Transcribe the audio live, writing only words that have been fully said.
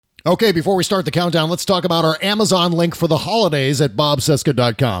Okay, before we start the countdown, let's talk about our Amazon link for the holidays at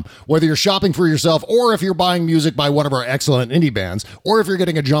bobcesca.com. Whether you're shopping for yourself or if you're buying music by one of our excellent indie bands, or if you're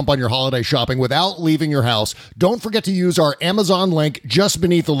getting a jump on your holiday shopping without leaving your house, don't forget to use our Amazon link just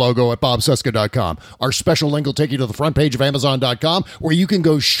beneath the logo at bobcesca.com. Our special link will take you to the front page of amazon.com where you can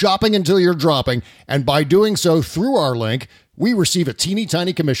go shopping until you're dropping, and by doing so through our link, we receive a teeny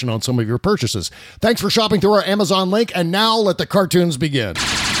tiny commission on some of your purchases. Thanks for shopping through our Amazon link, and now let the cartoons begin.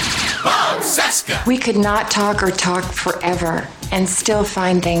 Bob Cesca. We could not talk or talk forever and still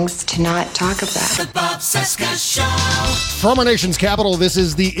find things to not talk about. The Bob Cesca Show. From our nation's capital, this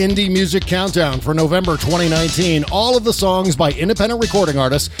is the Indie Music Countdown for November 2019. All of the songs by independent recording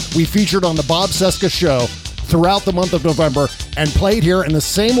artists we featured on the Bob Cesca Show throughout the month of November and played here in the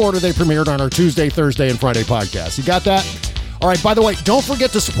same order they premiered on our Tuesday, Thursday, and Friday podcasts. You got that? All right, by the way, don't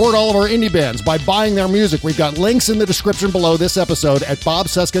forget to support all of our indie bands by buying their music. We've got links in the description below this episode at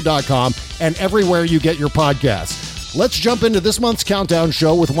bobcesca.com and everywhere you get your podcasts. Let's jump into this month's countdown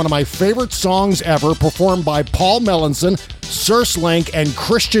show with one of my favorite songs ever, performed by Paul Melanson, Sir Slink, and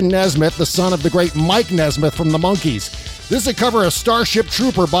Christian Nesmith, the son of the great Mike Nesmith from the Monkees. This is a cover of Starship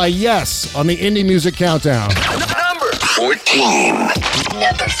Trooper by Yes on the Indie Music Countdown. Number 14.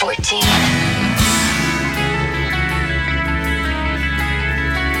 Number 14.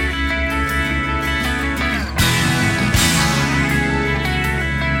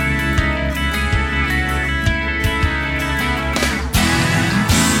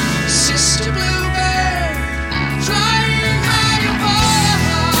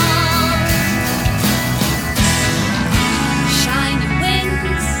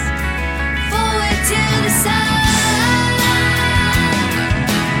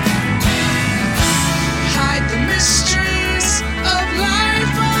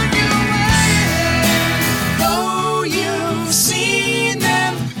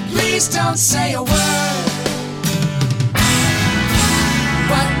 Don't say a word.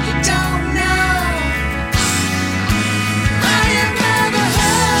 What you don't know, I have never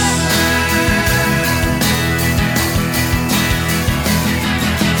heard.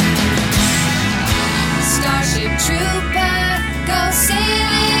 Starship Trooper, go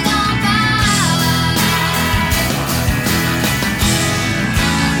sailing on by.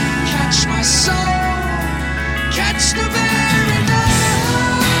 Catch my soul, catch the very night.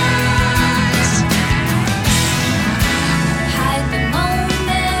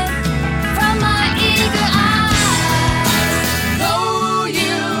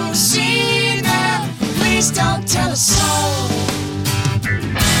 Don't tell a soul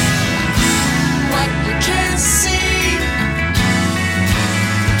what you can't see.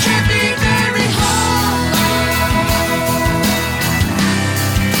 Can't be very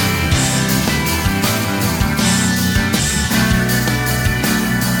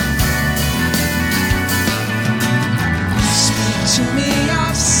Speak to me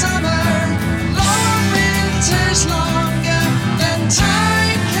of summer, long winters longer than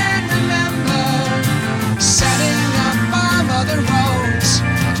time can remember. Setting up our mother roads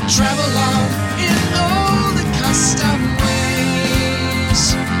to travel on in all the custom ways.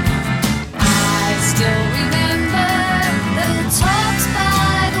 I still remember the talks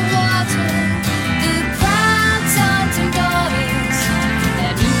by the water, the proud sons and daughters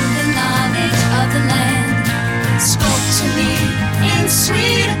that knew the knowledge of the land, spoke to me in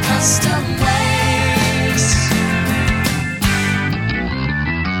sweet custom ways.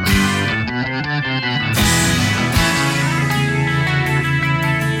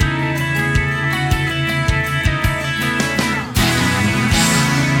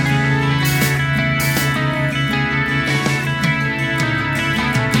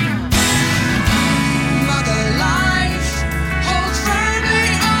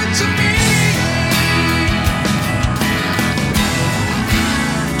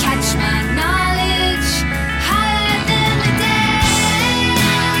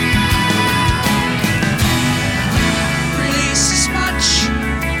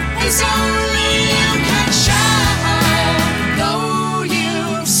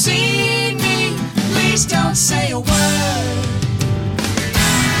 Don't say a word.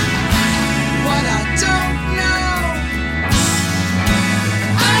 What I don't know,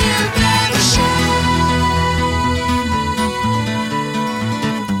 I have never shown.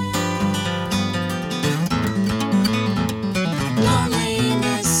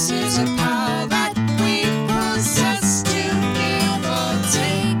 Loneliness is a power that we possess to give or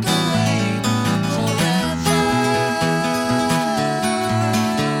take away.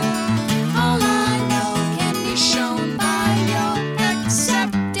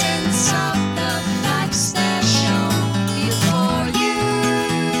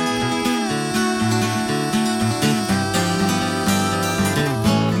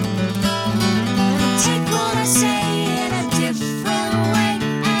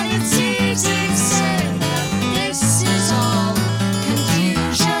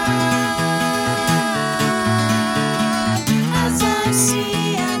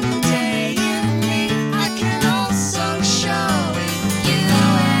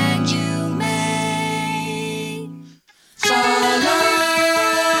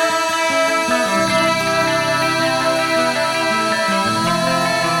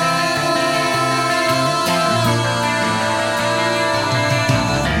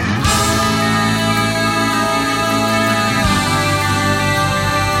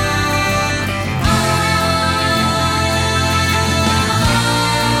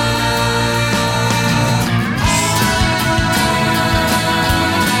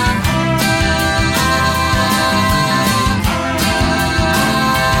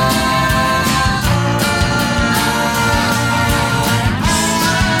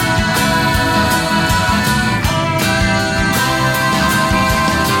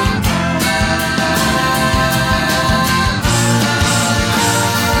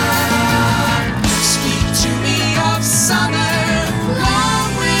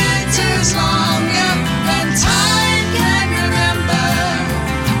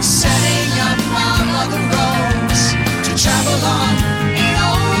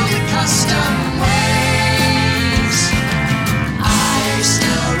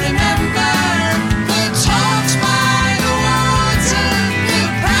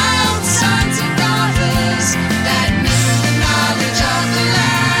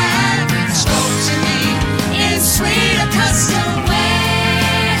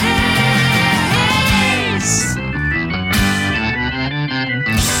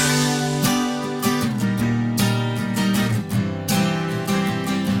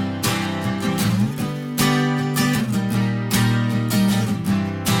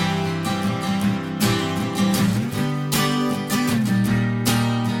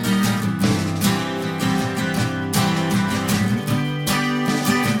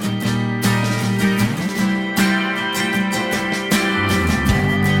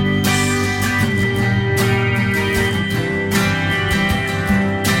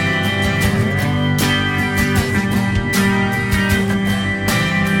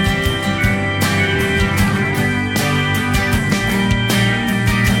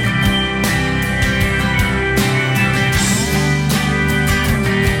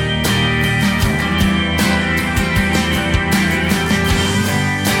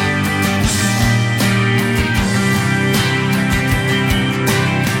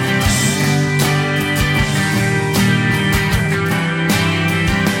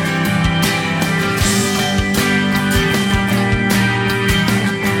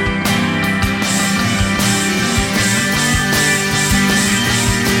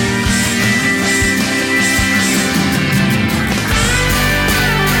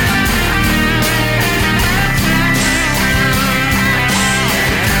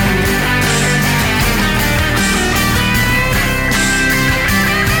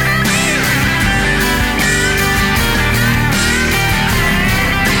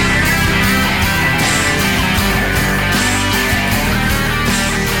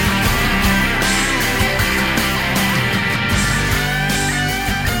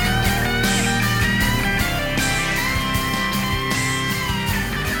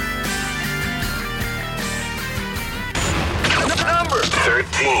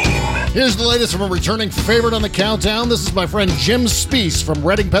 Here's the latest from a returning favorite on the countdown. This is my friend Jim Speece from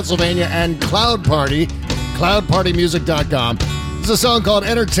Reading, Pennsylvania, and Cloud Party, cloudpartymusic.com. This is a song called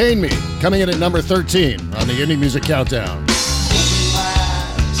Entertain Me, coming in at number 13 on the Indie Music Countdown.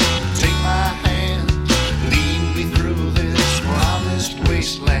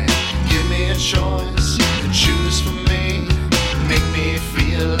 Choice to choose for me, make me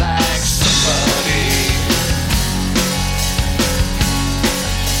feel like somebody.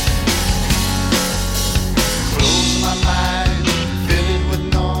 Close my mind, fill it with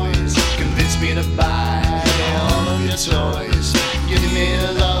noise, convince me to buy all of your toys. Give me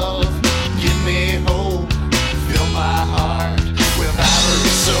love, give me hope, fill my heart with every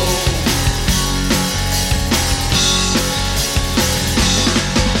soul.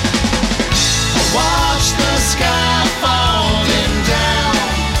 Watch the sky falling down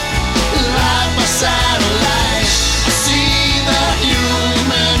like my satellite. I see the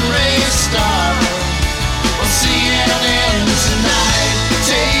human race start on CNN tonight.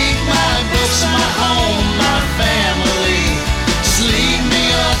 Take my books, my home, my family. Just leave me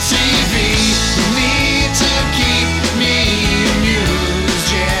a TV. You need to keep me amused,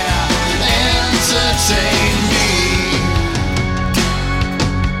 yeah. Entertain me.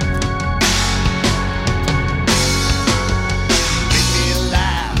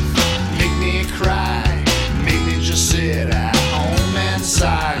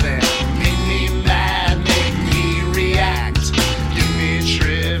 Make me mad, make me react. Give me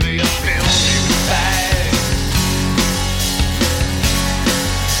trivia, fill me with facts.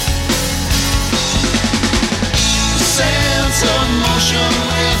 Sense of motion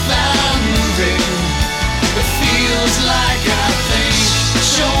without moving. It feels like I think.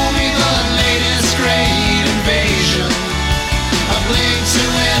 Show me the latest great invasion. I blink to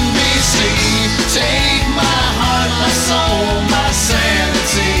NBC. Take my heart, my soul, my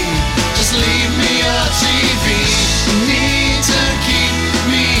sanity. Just leave me a TV. Need to keep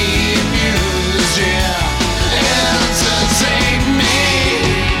me amused, yeah. Entertain me.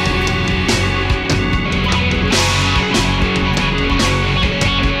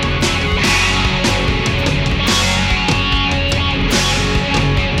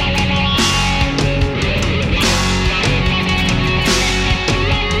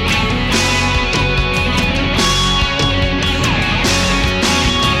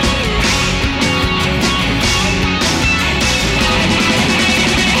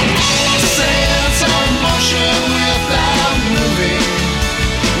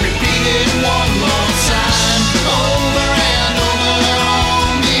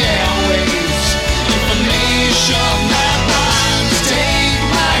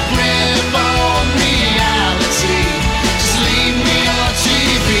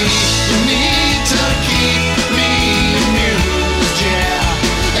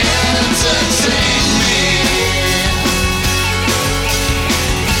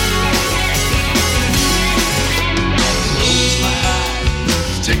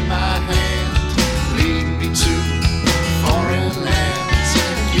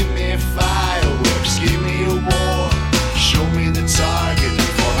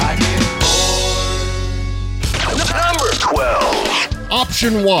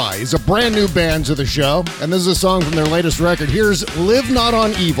 Option Y is a brand new band to the show, and this is a song from their latest record. Here's Live Not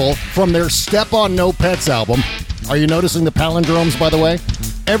on Evil from their Step on No Pets album. Are you noticing the palindromes, by the way?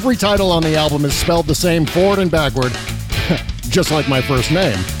 Every title on the album is spelled the same forward and backward, just like my first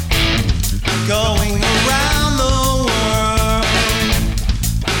name. Going around the world,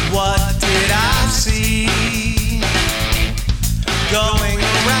 what did I see? Going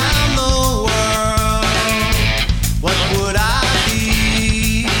around the world, what would I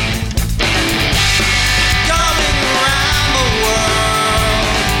be? Going around the world,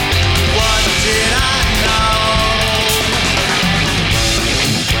 what did I know?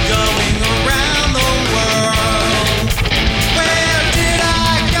 Going around the world, where did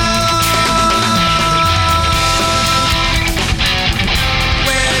I go?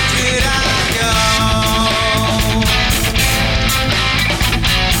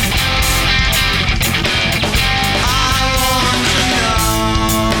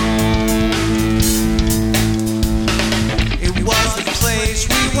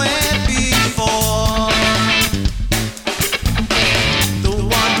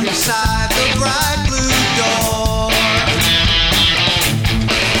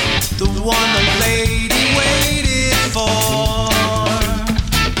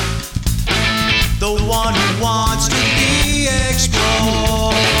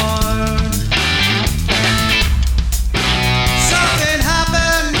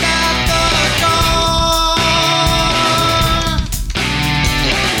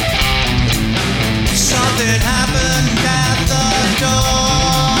 Something happened at the door.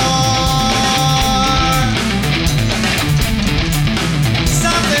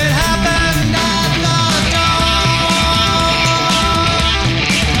 Something happened at the door.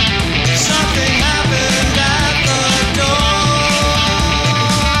 Something happened at the door.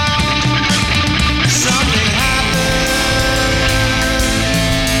 Something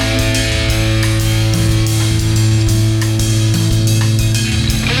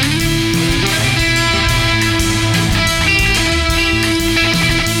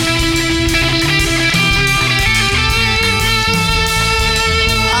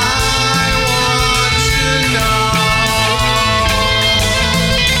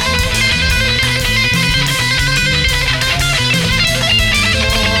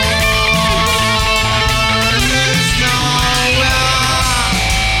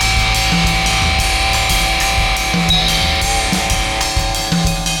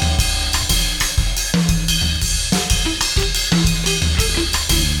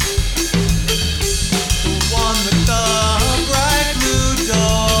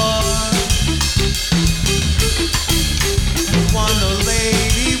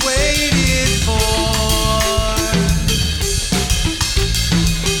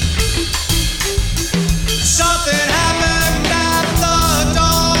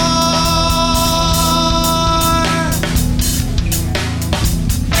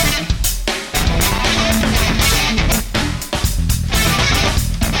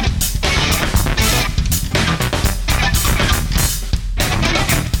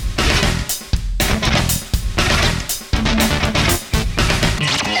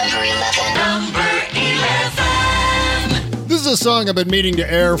A song I've been meaning to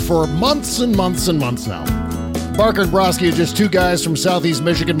air for months and months and months now. Barker and Broski are just two guys from Southeast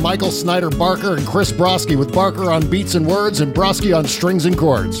Michigan, Michael Snyder Barker and Chris Broski, with Barker on beats and words and Broski on strings and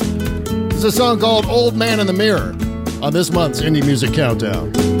chords. It's a song called Old Man in the Mirror on this month's Indie Music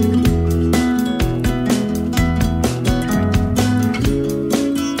Countdown.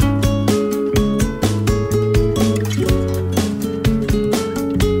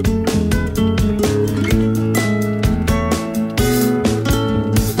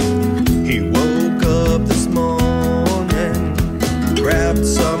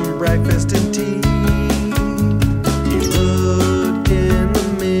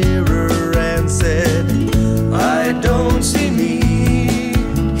 I don't see me.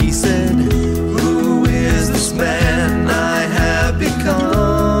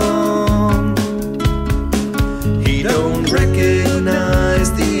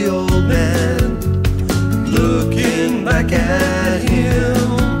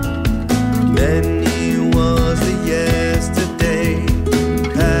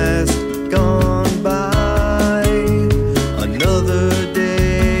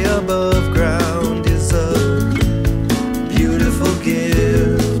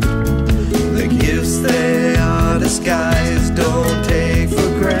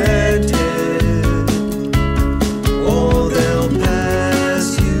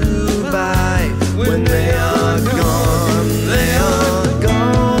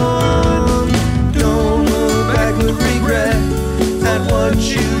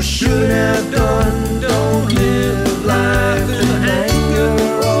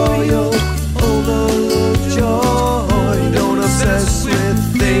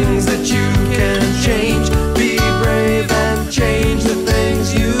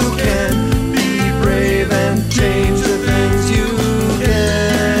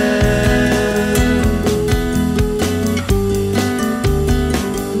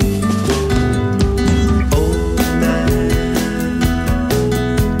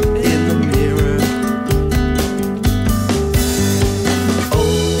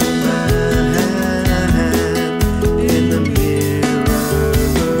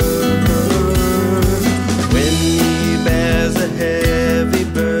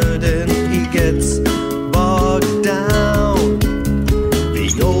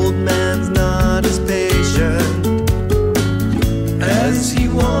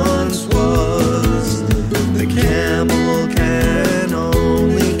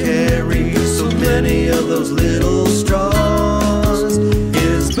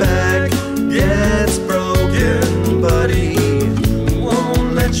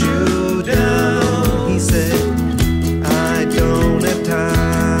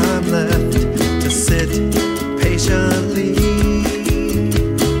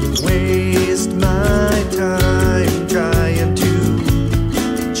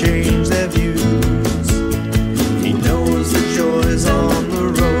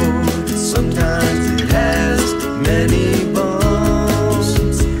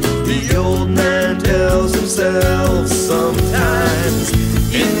 themselves sometimes.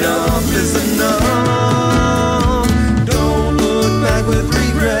 Enough is enough. Don't look back with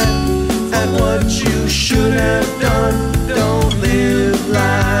regret at what you should have done. Don't live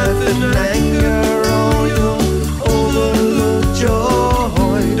life in anger or you'll overlook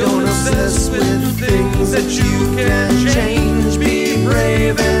joy. Don't obsess with things that you can change. Be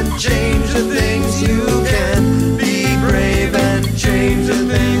brave and change the things you can. Be brave and change the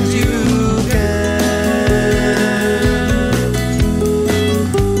things you can.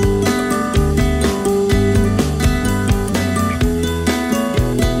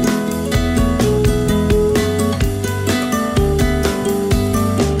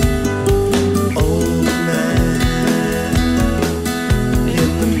 Old man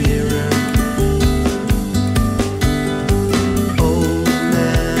in the mirror. Old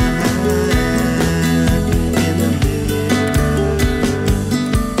man in the mirror.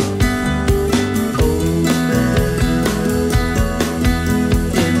 Old man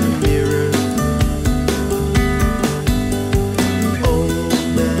in the mirror. Old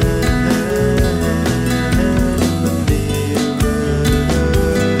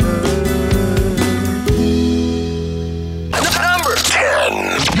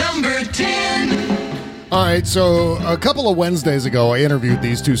Number 10. All right, so a couple of Wednesdays ago, I interviewed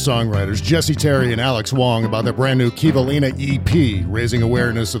these two songwriters, Jesse Terry and Alex Wong, about their brand new Kivalina EP, raising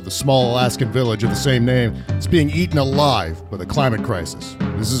awareness of the small Alaskan village of the same name. It's being eaten alive by the climate crisis.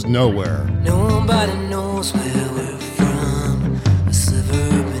 This is Nowhere. Nobody knows where we're from. A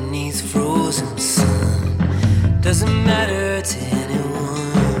sliver beneath frozen sun. Doesn't matter to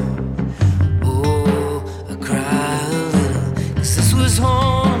anyone. Oh, I cry a little. 'Cause this was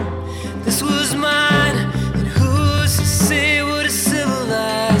home. This was mine. And who's to say what is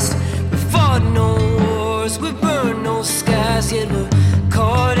civilized? We fought no wars. We burned no skies. Yet we're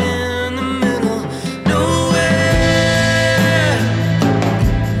caught in the middle. Nowhere.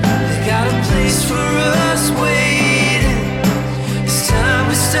 They got a place for us waiting. It's time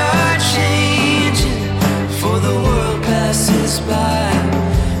we start changing before the world passes by.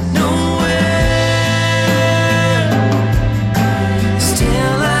 Nowhere.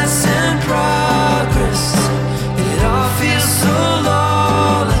 Still lights and progress. It all feels so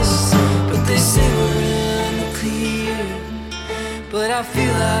lawless. But they say we're in the clear. But I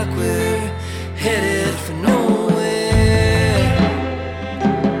feel like we're headed for nowhere.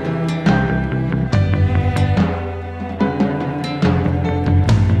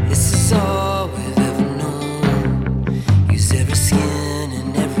 This is all we've ever known. Use every skin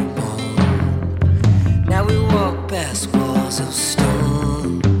and every bone. Now we walk past walls of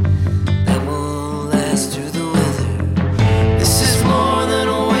stone that won't last through the weather. This is more than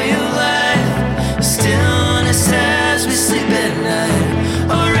a way of life. Stillness as we sleep at night.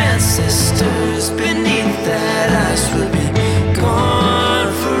 Our ancestors beneath that ice will be gone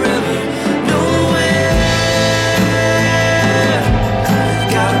forever. Nowhere.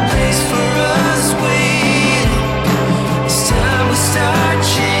 Got a place for us waiting. It's time we start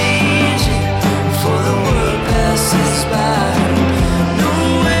changing before the world passes by.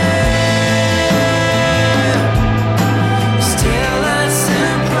 Nowhere. Still lights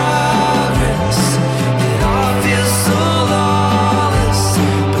in progress. It all feels so lawless.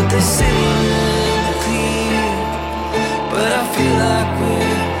 But they say we're in the clear. But I feel like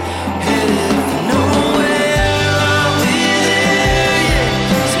we're headed for nowhere. Are we there yet?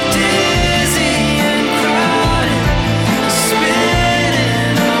 So dizzy and crowded,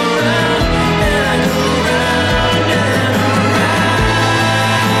 spinning around and around and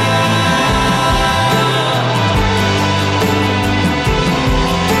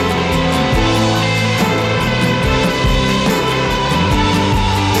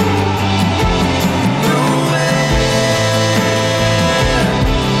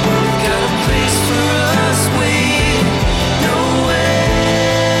got a place for us waiting. Nowhere.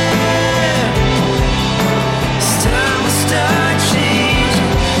 It's time we start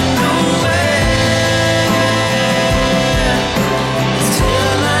changing. Nowhere.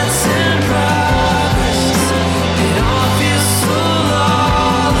 Still lights in progress. It all feels so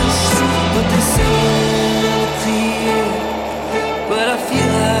lawless. But they say we're clear. But I feel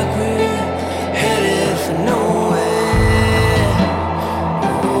like we're headed for nowhere.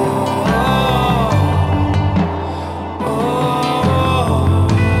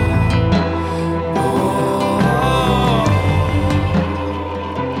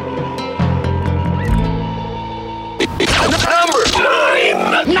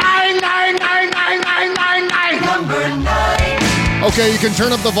 Number 9. Okay, you can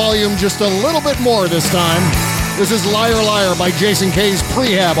turn up the volume just a little bit more this time. This is Liar Liar by Jason K's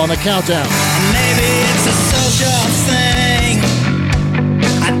Prehab on the Countdown. maybe it's a social thing.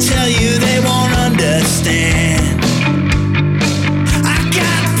 I tell you they won't understand. I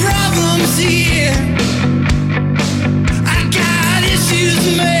got problems here. I got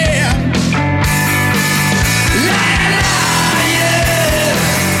issues, man. Yeah.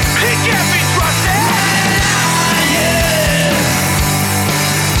 He can't be trusted. Yeah.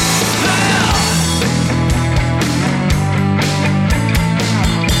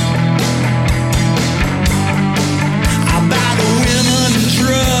 I buy the women and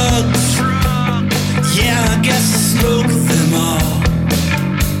drugs. Yeah, I guess I smoke them all.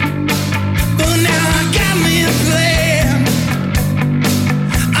 But now I got me a plan.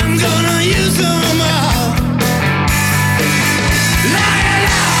 I'm gonna use them all. Yeah.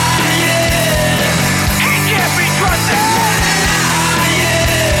 He can't be trusted.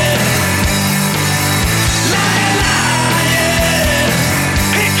 Yeah.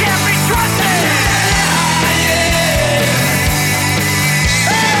 He can't be trusted.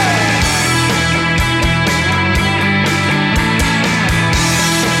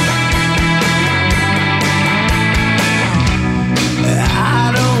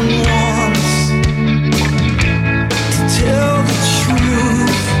 I don't want to tell the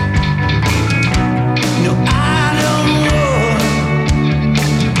truth. No, I don't want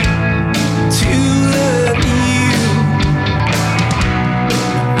to hurt you.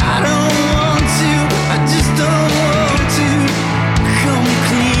 I don't want to. I just don't want to come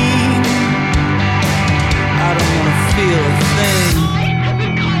clean. I don't want to feel a thing. I don't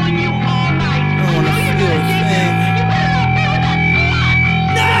want to feel a thing.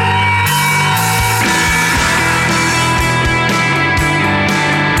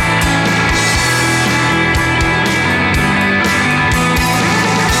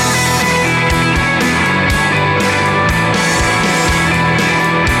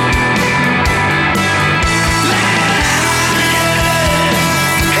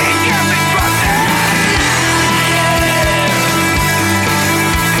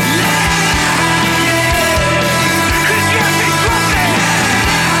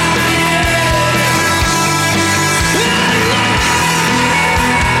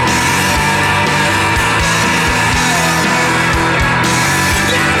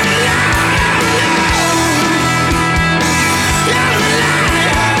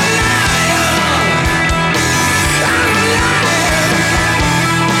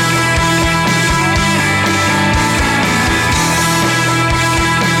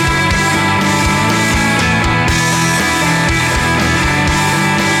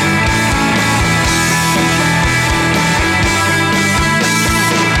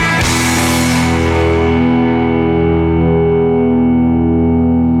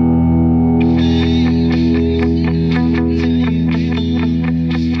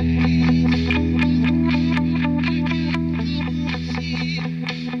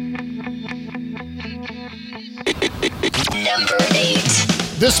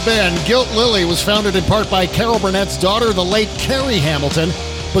 This band, Gilt Lily, was founded in part by Carol Burnett's daughter, the late Carrie Hamilton,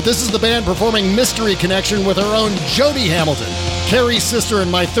 but this is the band performing Mystery Connection with her own Jody Hamilton, Carrie's sister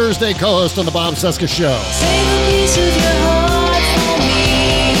and my Thursday co-host on the Bob Cesca Show. Save a piece of your heart for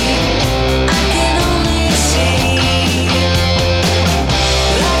me. I can only see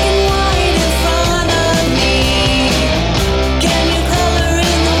black and white in front of me. Can you color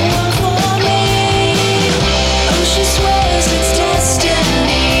in the world for me? Oh, she swears it's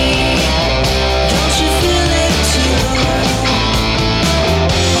destiny. Don't you feel it too?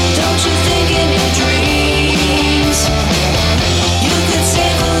 Don't you think in your dreams you could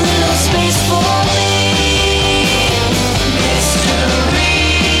save a little space for me?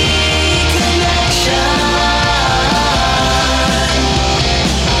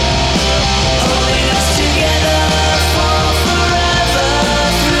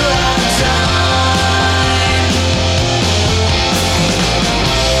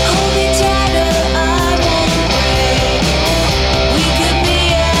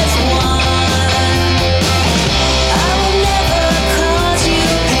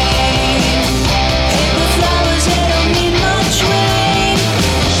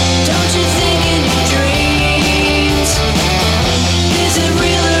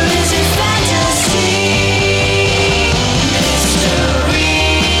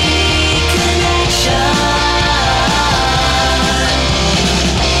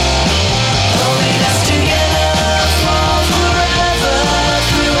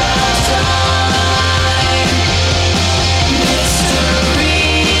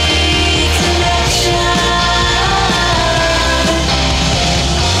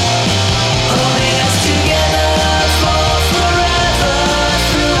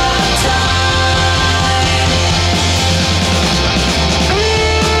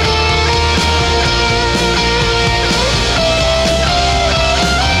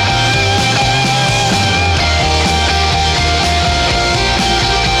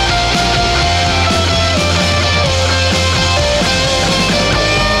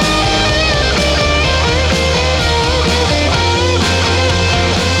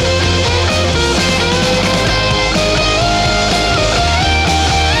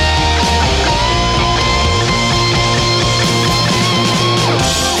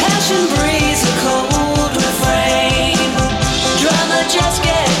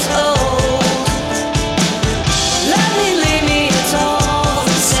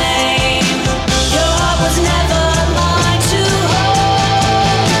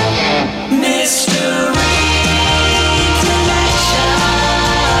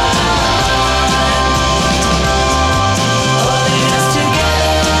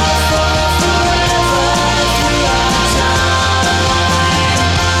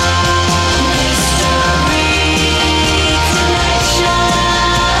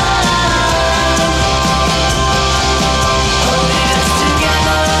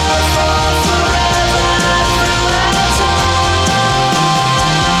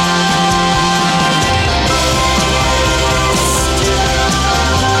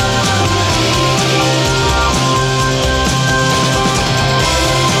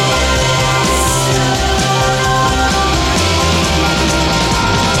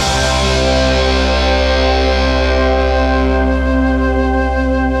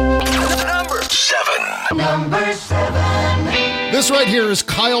 here's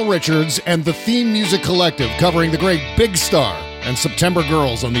Kyle Richards and the Theme Music Collective covering the great Big Star and September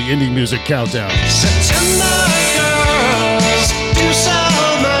Girls on the Indie Music Countdown. September girls do so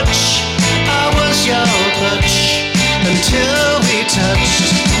much. I was your butch until we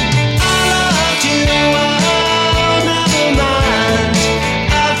touched. I loved you, oh, never mind.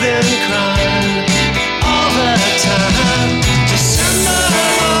 I've been crying all the time. December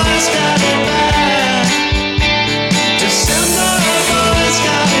boys got it bad. December boys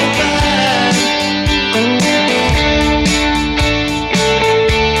got it bad.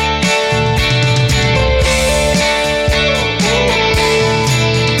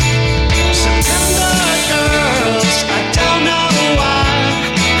 September girls, I don't know why.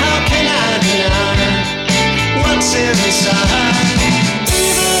 How can I deny what's inside?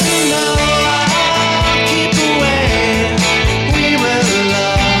 Even though I'll keep away, we will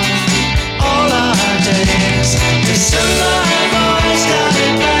love all our days. December boys got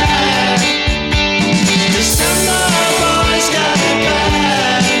it bad. December boys got it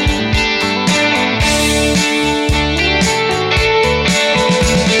bad.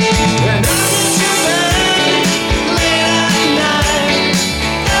 When I get to bed late at night,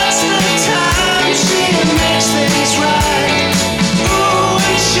 that's the time she makes things right. Ooh,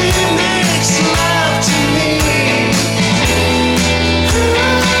 and she makes love to me.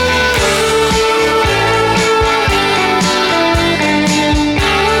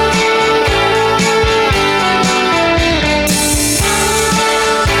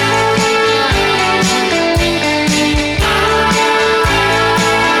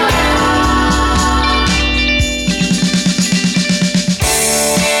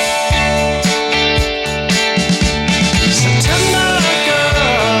 September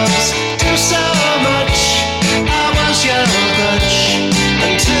girls do so much. I was your butch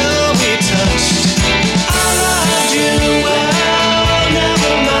until we touched. I loved you, well,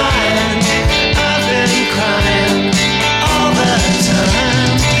 never mind. I've been crying all the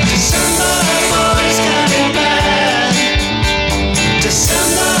time. December boys got it bad.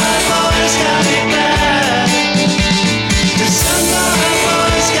 December boys got it bad. December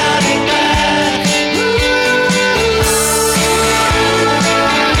boys got it bad.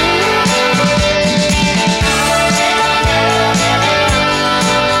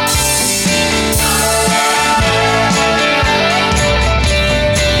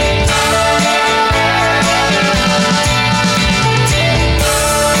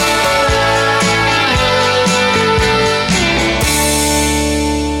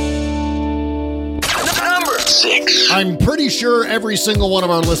 I'm pretty sure every single one of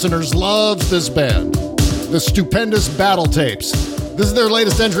our listeners loves this band, the stupendous Battle Tapes. This is their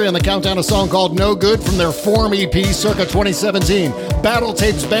latest entry on the countdown, a song called No Good from their Form EP circa 2017,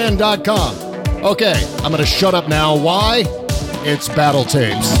 battletapesband.com. Okay, I'm gonna shut up now. Why? It's Battle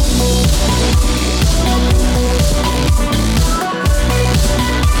Tapes.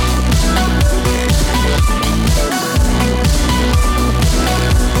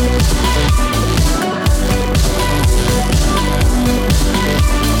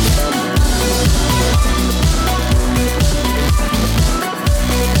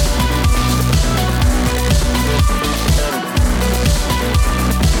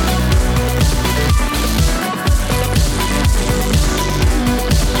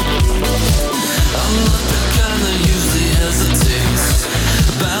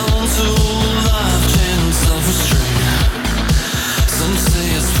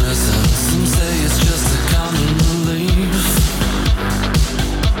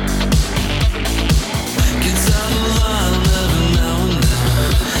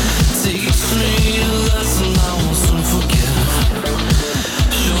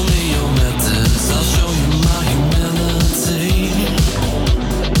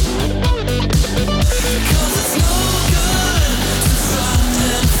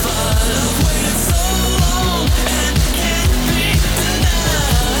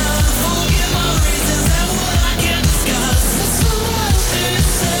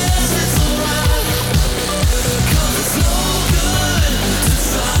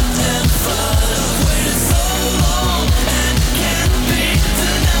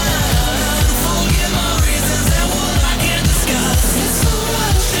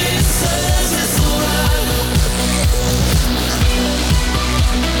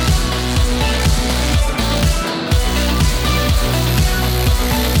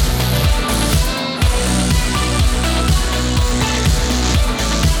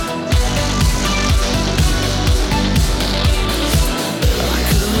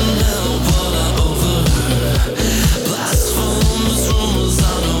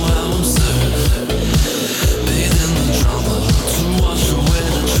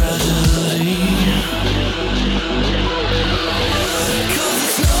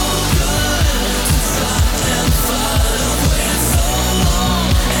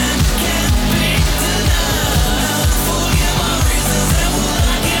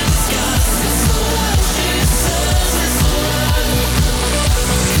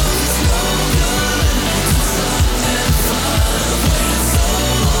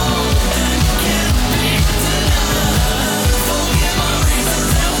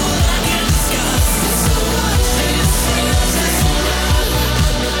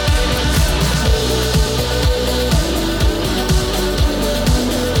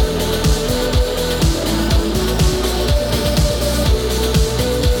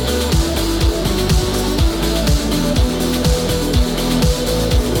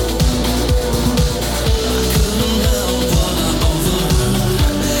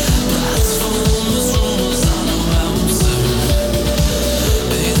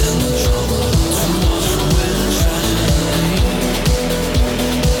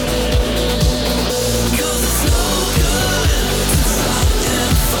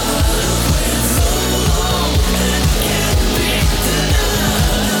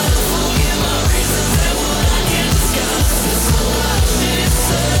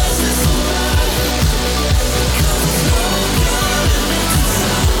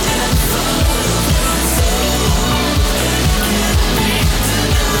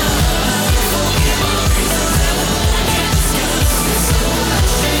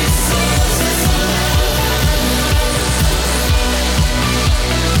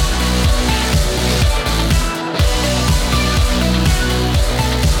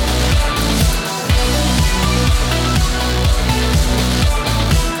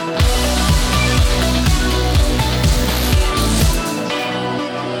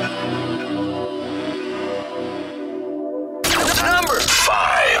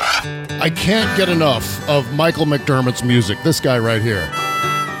 I can't get enough of Michael McDermott's music. This guy right here.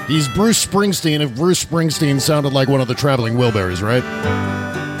 He's Bruce Springsteen if Bruce Springsteen sounded like one of the Traveling Wilburys, right?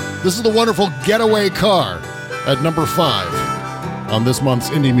 This is the wonderful Getaway Car at number 5 on this month's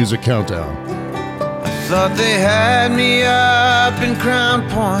Indie Music Countdown. I thought they had me up in Crown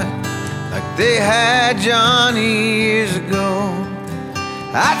Point like they had Johnny years ago.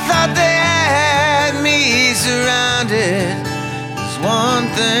 I thought they had me surrounded. There's one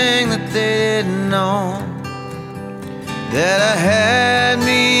thing that they didn't know, that I had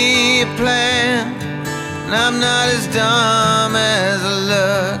me a plan, and I'm not as dumb as I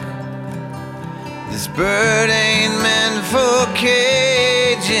look. This bird ain't meant for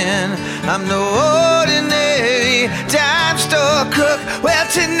caging. I'm no ordinary dime store cook. Well,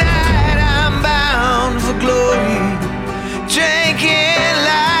 tonight I'm bound for glory, drinking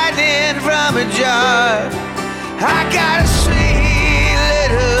lightning from a jar. I got a sweet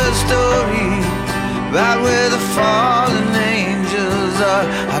little story about where the fallen angels are.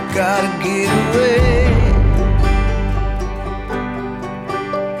 I gotta get away.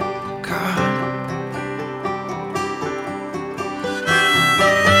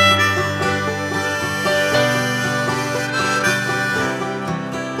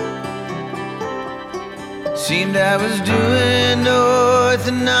 Seemed I was doing north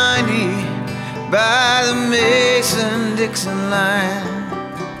of 90 by the Mason-Dixon line.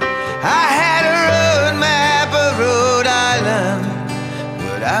 I had a road map of Rhode Island,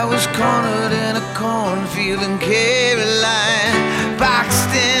 but I was cornered in a cornfield in Caroline.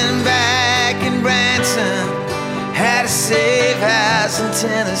 Boxed in back in Branson, had a safe house in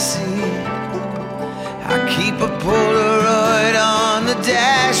Tennessee. I keep a Polaroid on the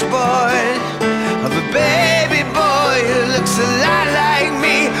dashboard of a baby boy who looks a lot like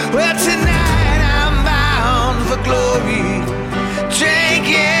me. Well, tonight I'm bound for glory,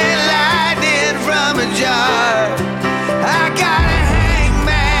 drinking lightning from a jar. I got a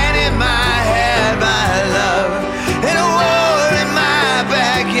hangman in my head, my love, and a war in my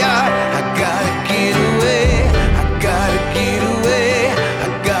backyard. I gotta get away, I gotta get away, I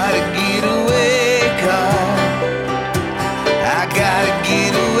gotta get away, car. I gotta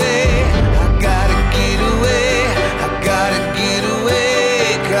get away, I gotta get away, I gotta get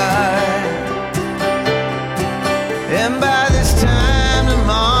away, car. And by this time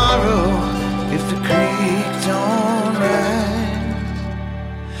tomorrow, if the creek don't rise,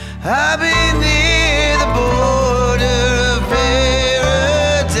 I'll be near the border of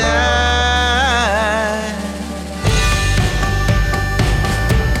paradise.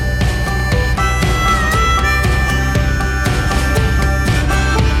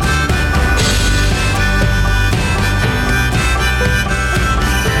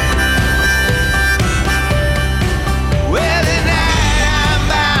 Well, tonight I'm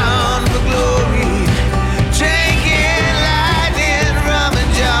bound for glory, drinking lightning from a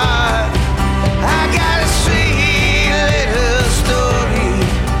jar. I got a sweet little story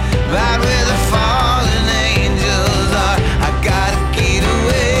about where the fallen angels are. I gotta get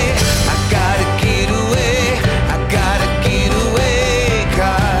away, I gotta get away, I gotta get away,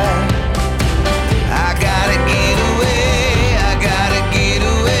 car. I gotta get away, I gotta get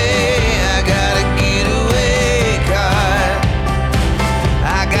away, I gotta get away, car.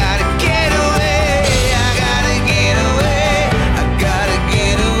 I gotta get away, I gotta get away, I gotta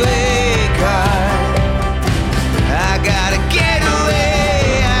get away, car. I gotta get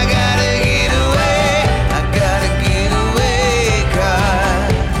away, I gotta get away, I gotta get away, car.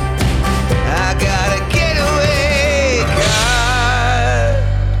 I gotta get away, car.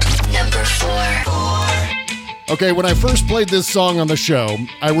 Number 4. Okay, when I first played this song on the show,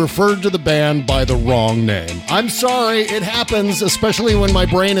 I referred to the band by the wrong name. I'm sorry, it happens, especially when my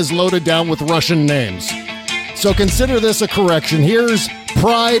brain is loaded down with Russian names. So consider this a correction. Here's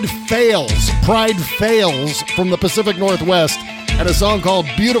Pride Fails. Pride Fails from the Pacific Northwest and a song called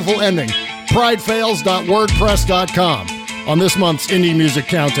Beautiful Ending. pridefails.wordpress.com on this month's Indie Music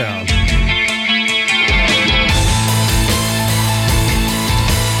Countdown.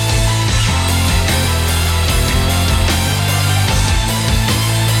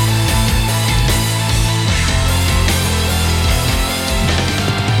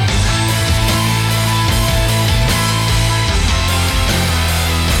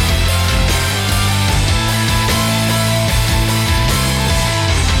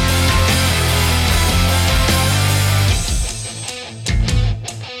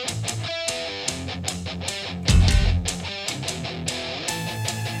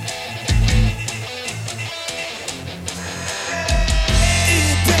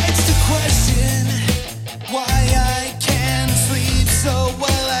 Why I can't sleep so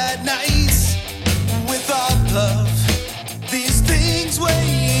well at night.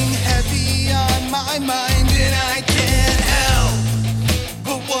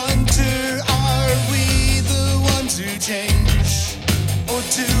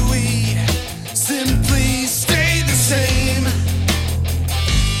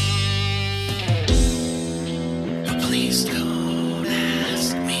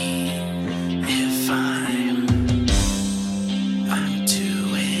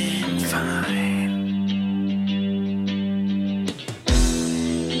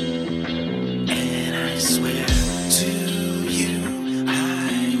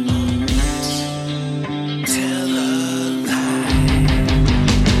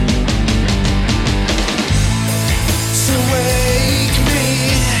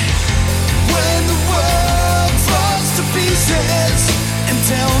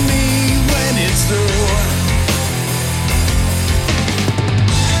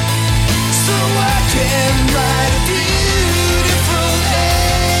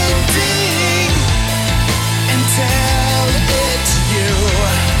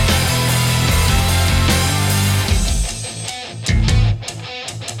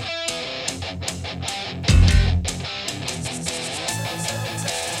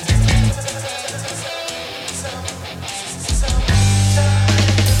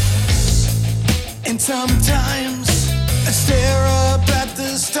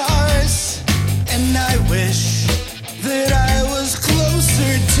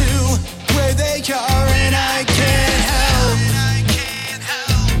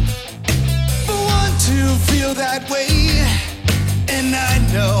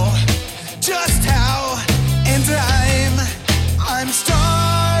 know just how, and I'm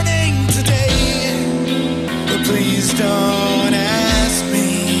starting today. But please don't ask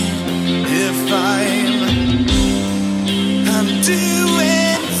me if I'm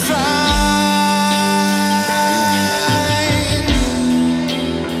doing fine.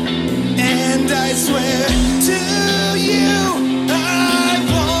 And I swear to you, I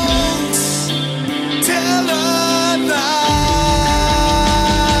won't tell a lie.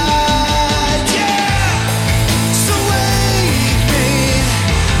 Yeah! So wake me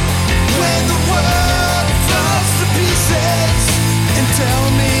when the world falls to pieces, and tell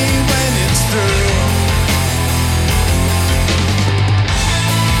me when it's through.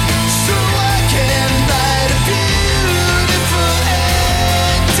 So I can write a beautiful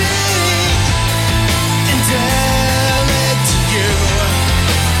ending and tell it to you,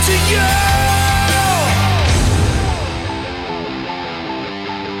 to you.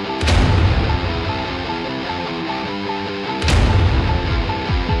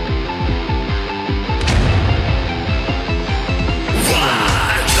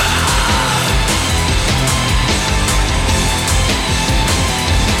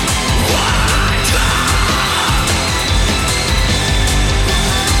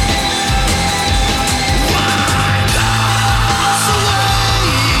 So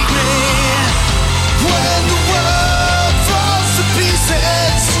wake me when the world falls to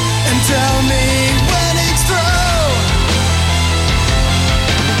pieces, and tell me when it's through.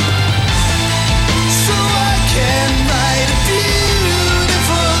 So I can write a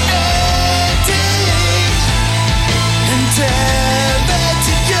beautiful ending and tell it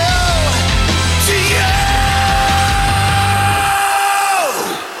to you, to you.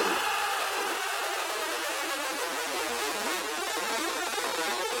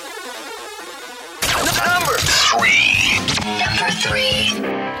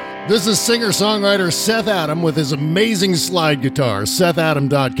 This is singer-songwriter Seth Adam with his amazing slide guitar,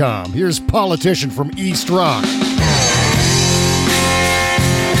 SethAdam.com. Here's Politician from East Rock.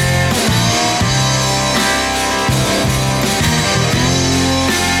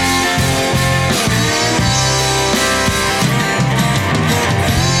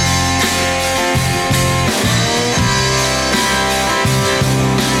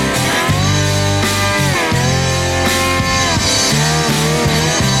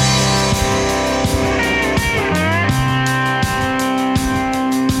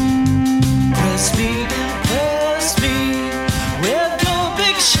 Press me and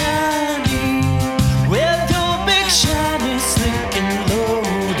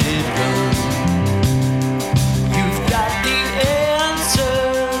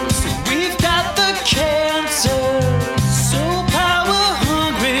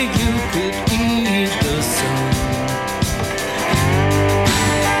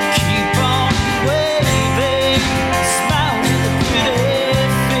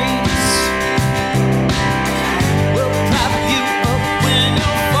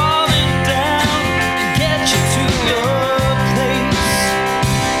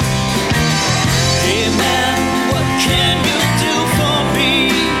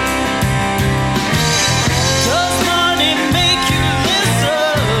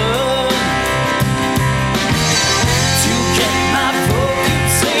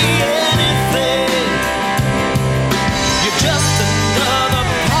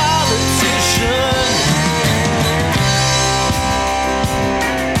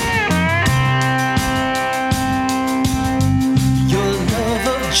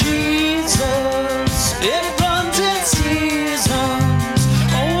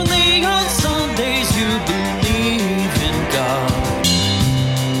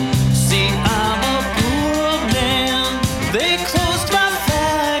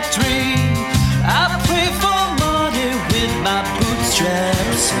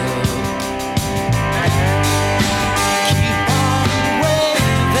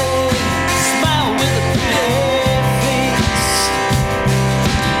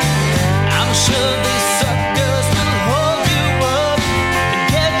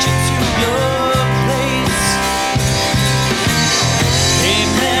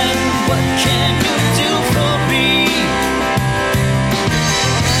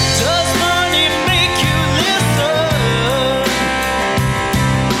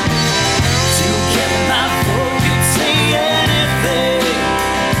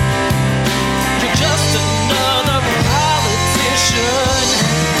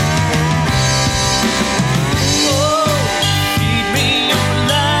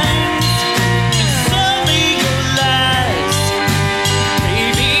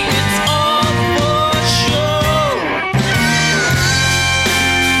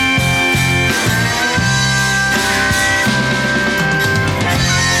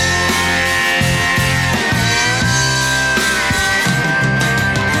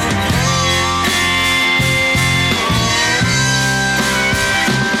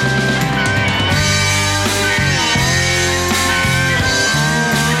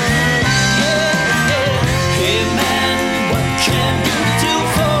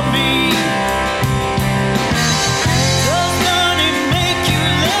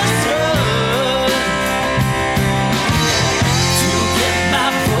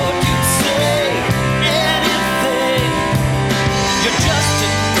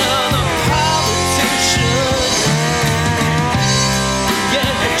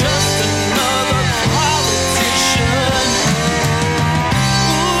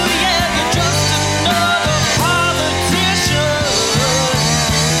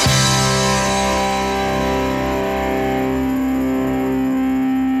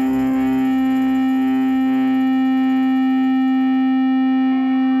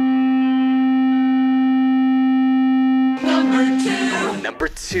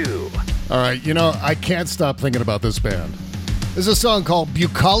All right, you know, I can't stop thinking about this band. There's a song called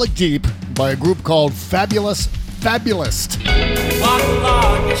Bucolic Deep by a group called Fabulous Fabulist. Walk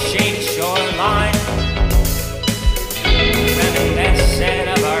along the shady shoreline, reminiscent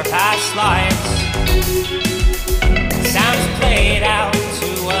of our past lives. Sounds played out to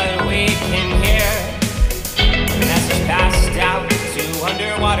what we can hear. Message passed out to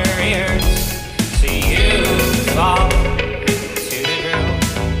underwater ears. So you fall to the groove,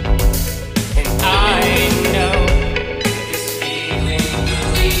 and I know this feeling will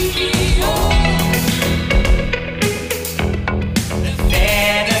leave me home. The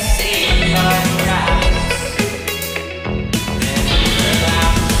fantasy unwraps, then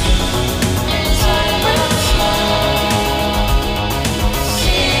relax. I will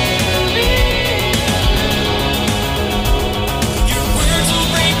see me. Your words will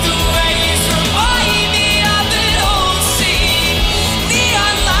break the waves, remind me of an old scene.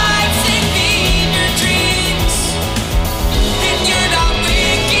 Neon lights and fever dreams, and you're not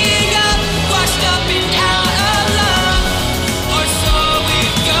waking up, washed up and out of love, or so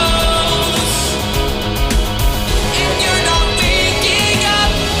it goes. And you're not waking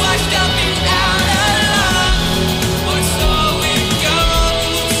up, washed up and out of love, or so it goes.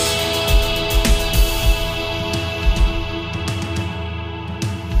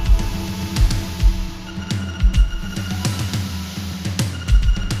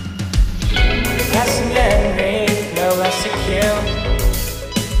 Past memory, no less secure.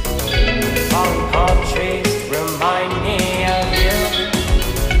 Fallen palm trees remind me of you.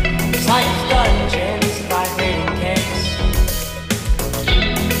 Slight dungeons, vibrating cakes,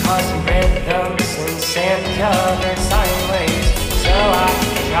 causing rhythms and sand-covered sideways. So I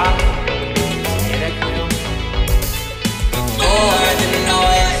drop in a clue. Before the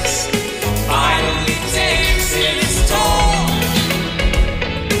noise finally takes its toll,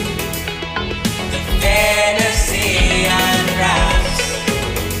 the fantasy unwraps,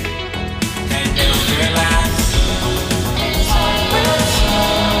 and you'll relax. I will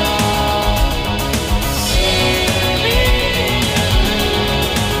see me.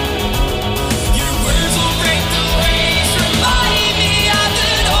 Your words will break the waves, remind me of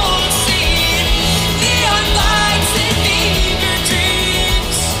an old scene. Neon lights and fever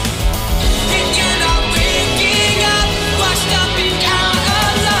dreams, and you're not waking up, washed up and out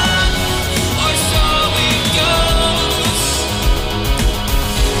of love, or so it goes.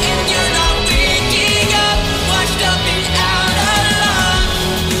 And you're not waking up, washed up and out of love,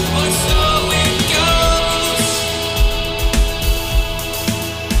 or so it goes.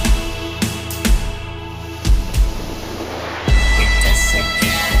 We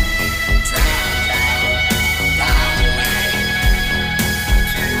disappear, drown out, fly away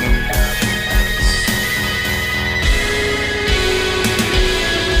to others.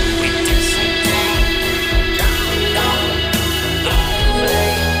 We disappear, drown out, fly away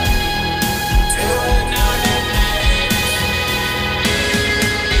to another place.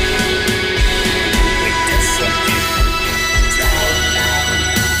 We disappear, drown out,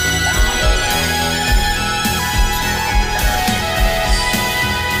 fly away to another place.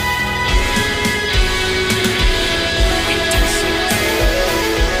 We disappear, drown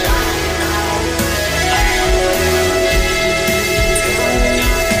out, fly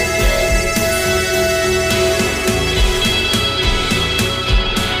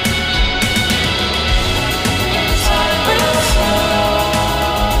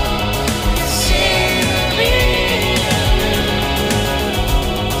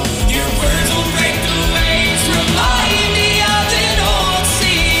Your words will break the waves, remind me of an old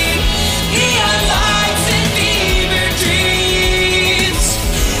scene. Neon lights and fever dreams,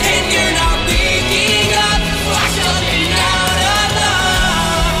 and you're not waking up, washed up and out of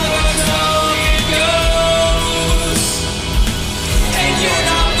love, so it goes. And you're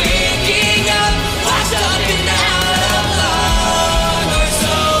not waking up, washed up and out of love, or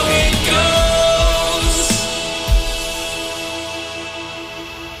so it goes.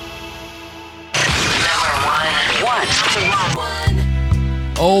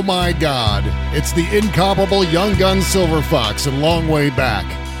 Oh my God. It's the incomparable Young Guns Silver Fox and Long Way Back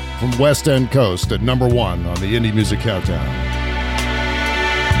from West End Coast at number 1 on the Indie Music Countdown.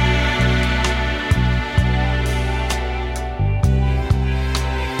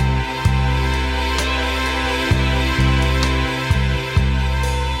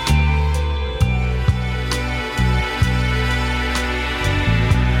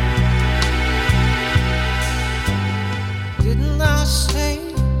 Didn't I say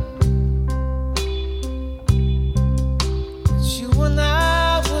that you and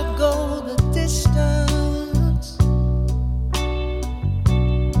I would go the distance?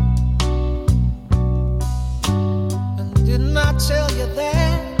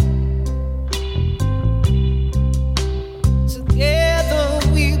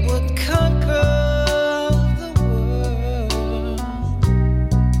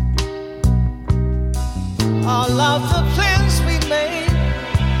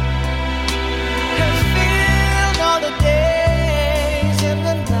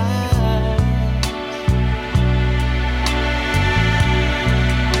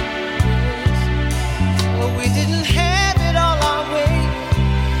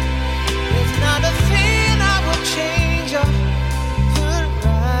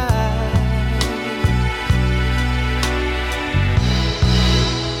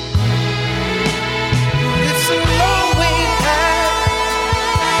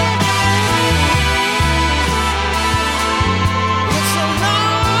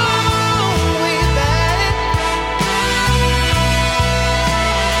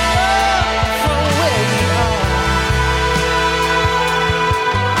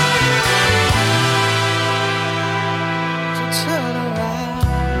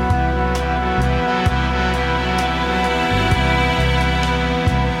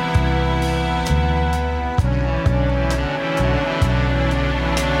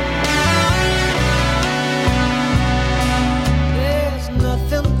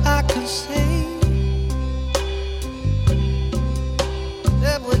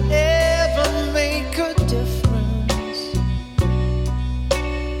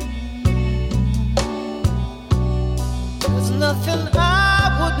 nothing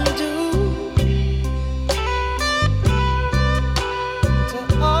I wouldn't do to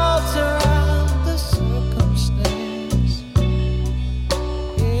alter the circumstance.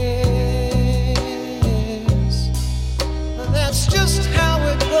 Yes, that's just how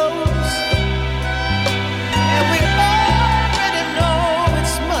it goes, and we already know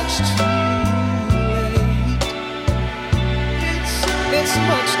it's much too late. It's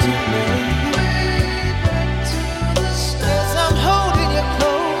much too late. 'Cause I'm holding you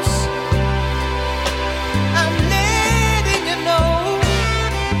close, I'm letting you know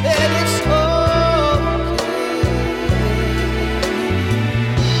that it's okay.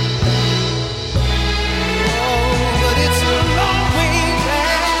 Oh, but it's a long way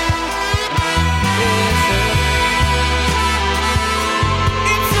back. Yes,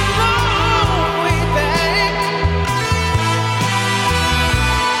 it's a long way back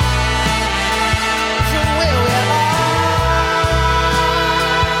from where we are.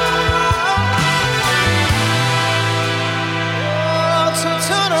 Oh, to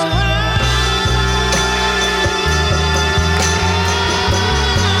turn around.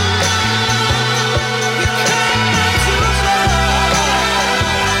 You come too far.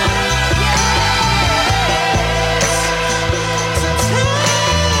 Yes, to turn.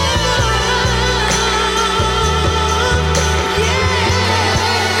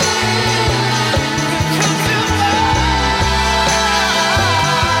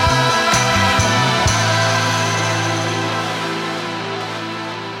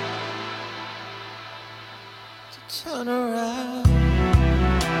 Turn around.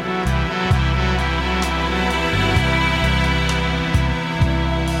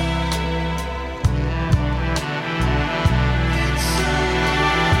 Oh, it's a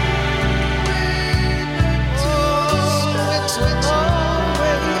long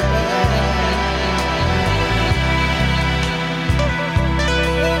way back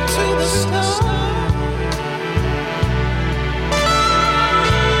to the start.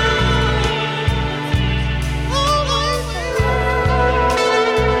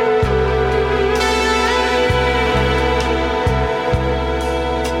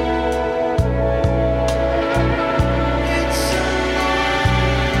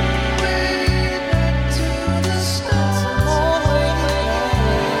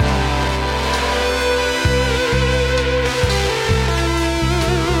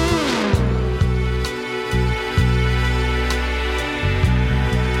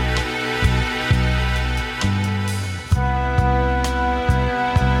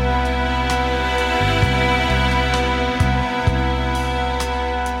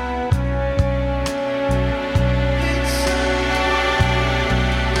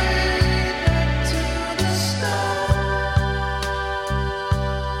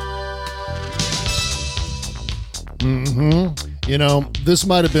 You know, this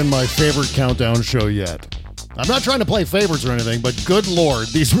might have been my favorite countdown show yet. I'm not trying to play favorites or anything, but good Lord,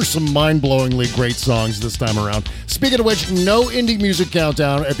 these were some mind-blowingly great songs this time around. Speaking of which, no indie music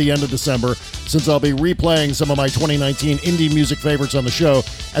countdown at the end of December, since I'll be replaying some of my 2019 indie music favorites on the show,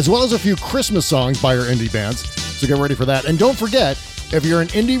 as well as a few Christmas songs by our indie bands. So get ready for that. And don't forget, if you're an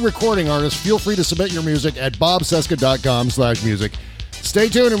indie recording artist, feel free to submit your music at bobcesca.com/music. Stay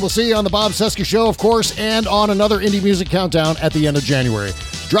tuned, and we'll see you on the Bob Cesca Show, of course, and on another Indie Music Countdown at the end of January.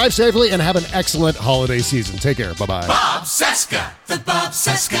 Drive safely and have an excellent holiday season. Take care. Bye-bye. Bob Cesca, The Bob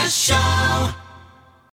Cesca Show.